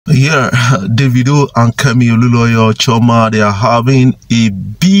Yeah, Davido and Kemi Olunloyo Chioma, they are having a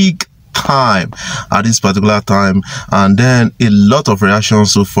big time at this particular time, and then a lot of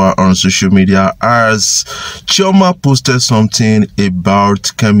reactions so far on social media as Chioma posted something about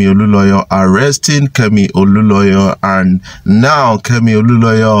Kemi Olunloyo arresting Kemi Olunloyo, and now Kemi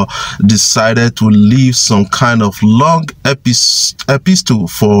Olunloyo decided to leave some kind of long epistle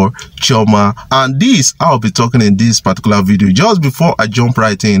for Chioma, and this I'll be talking in this particular video. Just before I jump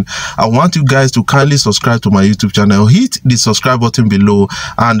right in, I want you guys to kindly subscribe to my YouTube channel, hit the subscribe button below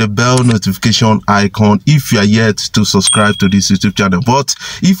and the bell notification icon if you are yet to subscribe to this YouTube channel. But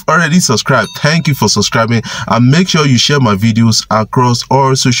if already subscribed, thank you for subscribing, and make sure you share my videos across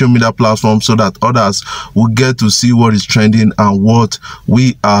all social media platforms so that others will get to see what is trending and what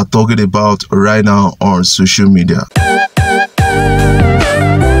we are talking about right now on social media.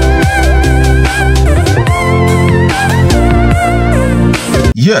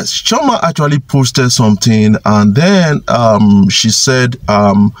 Yes, Chioma actually posted something, and then she said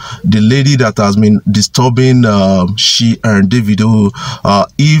the lady that has been disturbing she and Davido,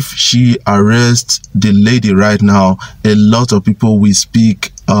 if she arrests the lady right now, a lot of people will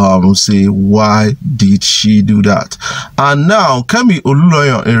speak, say why did she do that. And now Kemi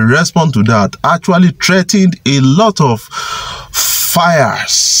Olunloyo, in response to that, actually threatened a lot of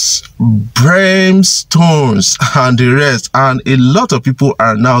fires, brimstones and the rest, and a lot of people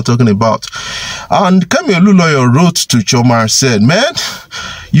are now talking about. And Kemi Olunloyo wrote to Chioma and said, man,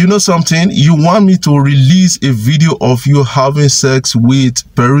 you know something, you want me to release a video of you having sex with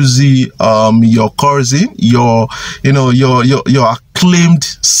Peruzzi, your cousin, your acclaimed,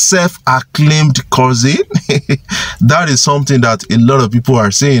 self-acclaimed cousin? That is something that a lot of people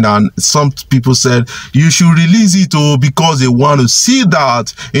are saying, and some people said you should release it because they want to see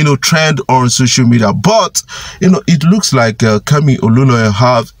that trend on social media. But it looks like Kemi Olunloyo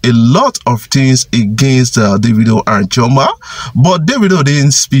have a lot of things against Davido and Chioma, but Davido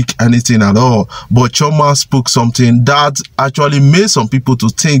didn't speak anything at all, but Chioma spoke something that actually made some people to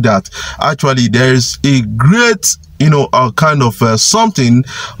think that actually there is a great kind of something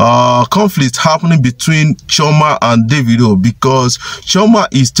conflict happening between Chioma and Davido, because Chioma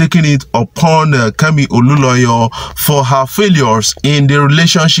is taking it upon Kemi Olunloyo for her failures in the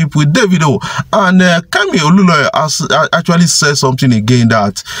relationship with Davido. And Kemi Olunloyo has actually said something again,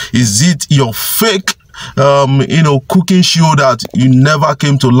 that is it your fake cooking show that you never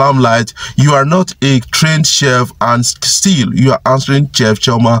came to limelight? You are not a trained chef, and still you are answering Chef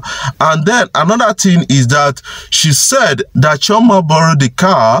Chioma. And then another thing is that she said that Chioma borrowed the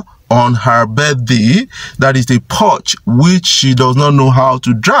car on her birthday, that is a Porsche, which she does not know how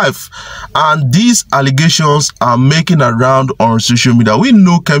to drive. And these allegations are making around on social media. We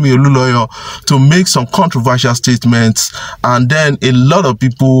know Kemi Olunloyo to make some controversial statements, and then a lot of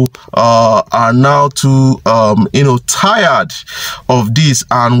people are now too tired of this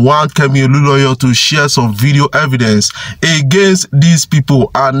and want Kemi Olunloyo to share some video evidence against these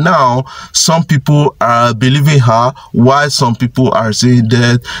people. And now some people are believing her, while some people are saying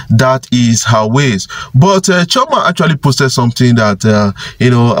that is her ways. But Chioma actually posted something that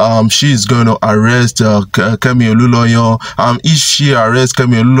she is going to arrest Kemi Olunloyo. If she arrests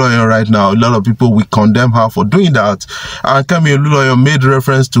Kemi Olunloyo right now, a lot of people will condemn her for doing that. And Kemi Olunloyo made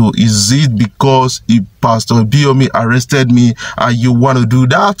reference to, is it because Pastor Biomi arrested me and you want to do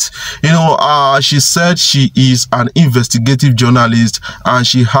that? She said she is an investigative journalist and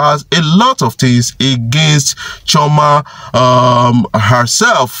she has a lot of things against Chioma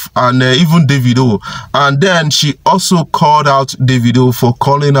herself and even Davido. And then she also called out Davido for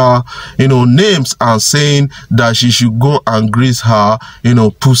calling her names and saying that she should go and grease her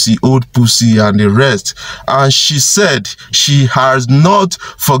pussy, old pussy and the rest. And she said she has not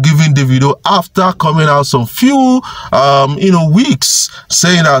forgiven Davido after coming out some few weeks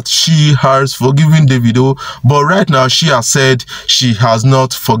saying that she has forgiven Davido, but right now she has said she has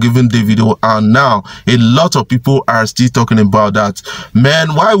not forgiven Davido. And now a lot of people are still talking about that.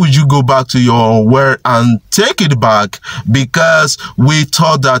 Man, why would you go back to your word and take it back? Because we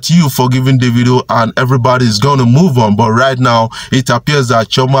thought that you forgiven Davido and everybody is going to move on, but right now it appears that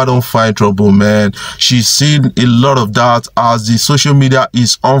Chioma don't find trouble, man. She's seen a lot of that as the social media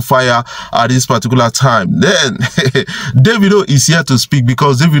is on fire at this particular time. time. Then Davido is here to speak,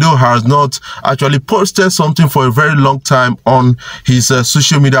 because Davido has not actually posted something for a very long time on his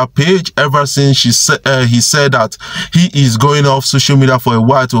social media page, ever since he said that he is going off social media for a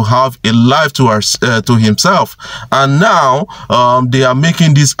while to have a life to himself. And now they are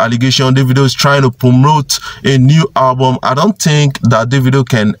making this allegation Davido is trying to promote a new album. I don't think that Davido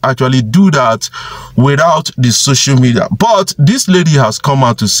can actually do that without the social media. But this lady has come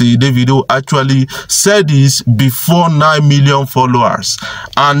out to say Davido actually said this before 9 million followers,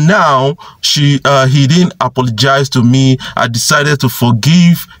 and now he didn't apologize to me. I decided to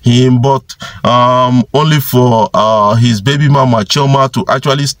forgive him, but only for his baby mama Chioma to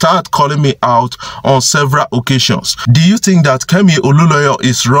actually start calling me out on several occasions. Do you think that Kemi Olunloyo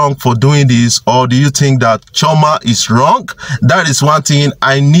is wrong for doing this, or do you think that Chioma is wrong? That is one thing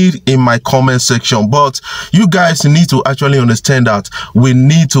I need in my comment section. But you guys need to actually understand that we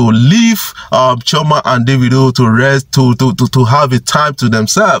need to leave Chioma and Davido to rest, to have a time to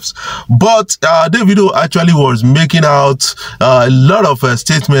themselves. But Davido actually was making out a lot of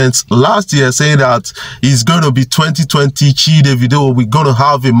statements last year, saying that it's going to be 2020 Davido, we're going to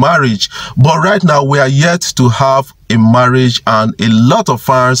have a marriage. But right now we are yet to have a marriage, and a lot of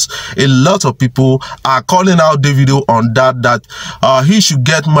fans, a lot of people are calling out Davido on that he should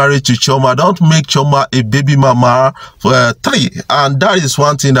get married to Chioma. Don't make Chioma a baby mama for 3. And that is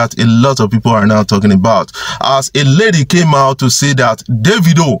one thing that a lot of people are now talking about, as a lady came out to say that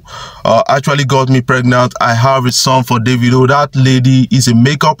Davido actually got me pregnant. I have a son for Davido. That lady is a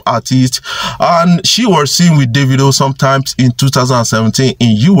makeup artist, and she was seen with Davido sometimes in 2017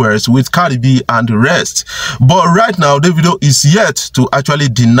 in US with Cardi B and the rest. But right now Davido is yet to actually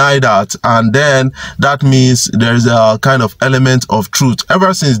deny that, and then that means there's a kind of element of truth.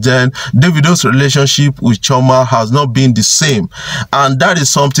 Ever since then, Davido's relationship with Chioma has not been the same, and that is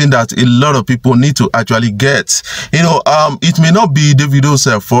something that a lot of people need to actually get. You know, it may not be Davido's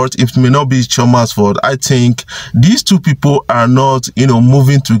fault, it may not be Chioma's fault. I think these two people are not, you know,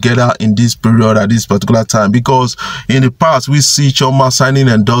 moving together in this period at this particular time, because in the past we see Chioma signing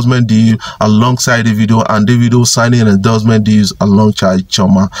an endorsement deal alongside Davido, and Davido signing an endorsement deals alongside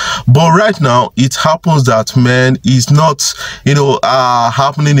Chioma. But right now it happens that, man, it's not, you know,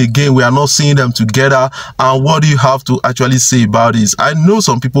 happening again. We are not seeing them together. And what do you have to actually say about this? I know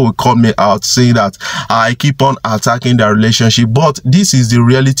some people will call me out saying that I keep on attacking their relationship, but this is the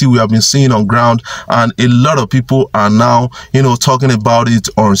reality we have been seeing on ground, and a lot of people are now, you know, talking about it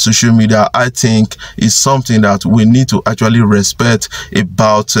on social media. I think it's something that we need to actually respect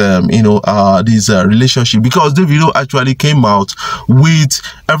about you know, this relationship, because Davido actually came out with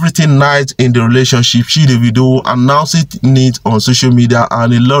everything nice in the relationship. Davido announcing it on social media,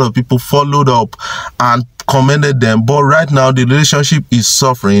 and a lot of people followed up and commended them. But right now the relationship is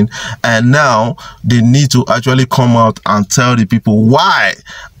suffering, and now they need to actually come out and tell the people why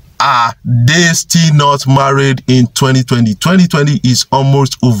are they still not married in 2020. 2020 is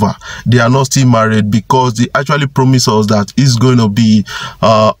almost over. They are not still married, because they actually promised us that it's going to be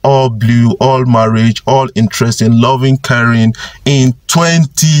all blue, all marriage, all interesting, loving, caring in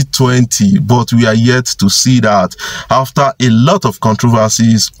 2020. But we are yet to see that, after a lot of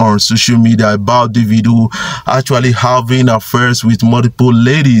controversies on social media about Davido actually having affairs with multiple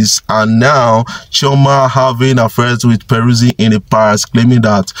ladies, and now Chioma having affairs with Peruzzi in the past, claiming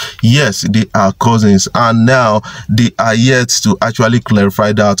that yes, they are cousins, and now they are yet to actually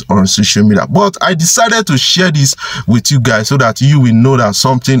clarify that on social media. But I decided to share this with you guys so that you will know that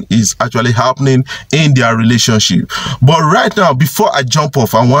something is actually happening in their relationship. But right now, before I jump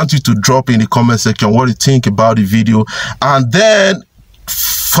off, I want you to drop in the comment section what you think about the video, and then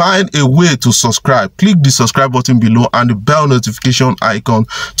find a way to subscribe. Click the subscribe button below and the bell notification icon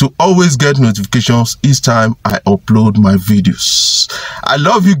to always get notifications each time I upload my videos. I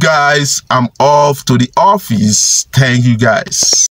love you guys. I'm off to the office. Thank you guys.